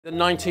The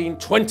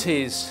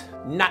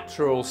 1920s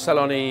natural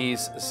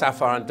Ceylonese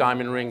sapphire and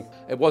diamond ring.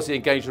 It was the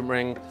engagement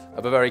ring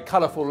of a very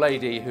colourful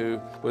lady who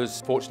was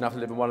fortunate enough to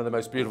live in one of the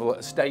most beautiful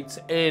estates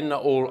in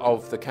all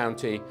of the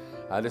county.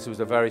 This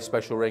was a very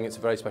special ring. It's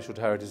very special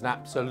to her. It is an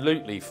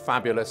absolutely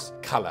fabulous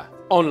colour.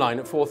 Online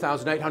at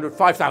 4,800,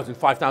 5,000,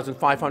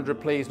 5,500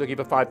 please, looking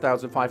for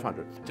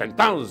 5,500.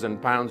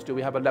 £10,000, do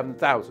we have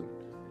 11,000?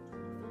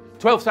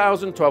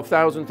 12,000,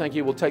 12,000, thank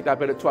you, we'll take that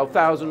bit at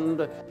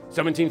 12,000.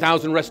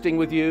 17,000 resting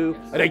with you,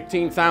 at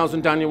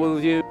 18,000 Daniel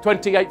with you,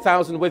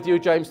 28,000 with you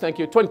James, thank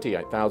you,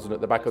 28,000 at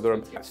the back of the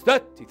room. That's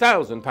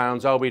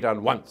 £30,000, are we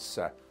done once?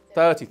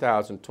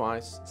 30,000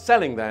 twice,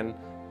 selling then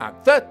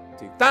at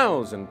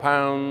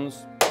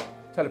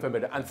 £30,000. Telephone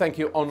bidder, and thank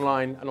you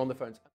online and on the phones.